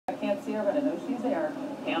here, but I know she's there.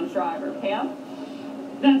 Pam Shriver. Pam?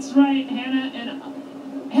 That's right, Hannah.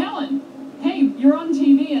 And Helen, hey, you're on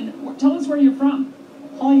TV, and tell us where you're from.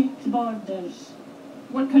 White borders.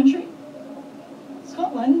 What country?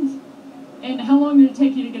 Scotland. And how long did it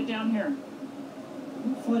take you to get down here?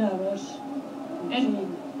 4 hours.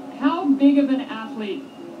 And how big of an athlete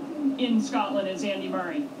in Scotland is Andy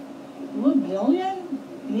Murray? Oh,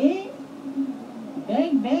 brilliant. Great.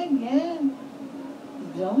 Big, yeah.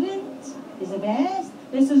 Brilliant. He's the best.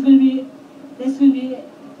 This is going to be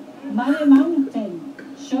Murray Mountain,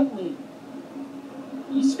 shortly.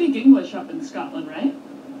 You speak English up in Scotland, right?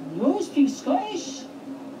 No, speak Scottish.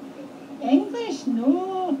 English,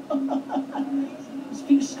 no.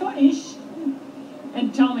 Speak Scottish.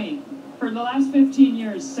 And tell me, for the last 15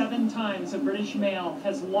 years, 7 times a British male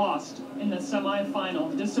has lost in the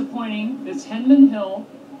semi-final, disappointing this Henman Hill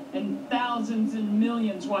and thousands and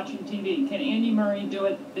millions watching TV. Can Andy Murray do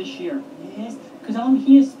it this year? Yes, because I'm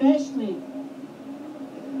here especially.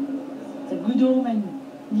 It's a good omen.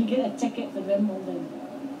 You get a ticket for Wimbledon.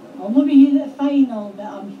 I'll not be here at the final, but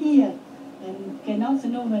I'm here. And that's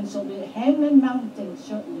an omen, so I'll be at Henman Mountain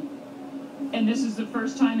shortly. And this is the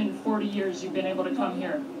first time in 40 years you've been able to come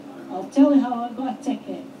here. I'll tell you how I got a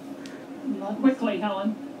ticket. Quickly,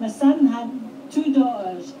 Helen. My son had 2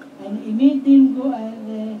 daughters, and he made them go to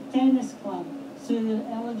the tennis club, so they're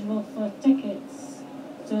eligible for tickets.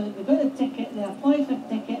 So they got a ticket, they apply for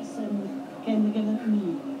tickets, and can they give them to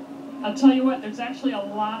me? I'll tell you what, there's actually a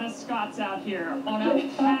lot of Scots out here on a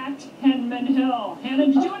packed Henman Hill. Hannah,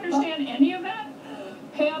 did you understand any of that?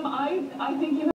 Pam, I think you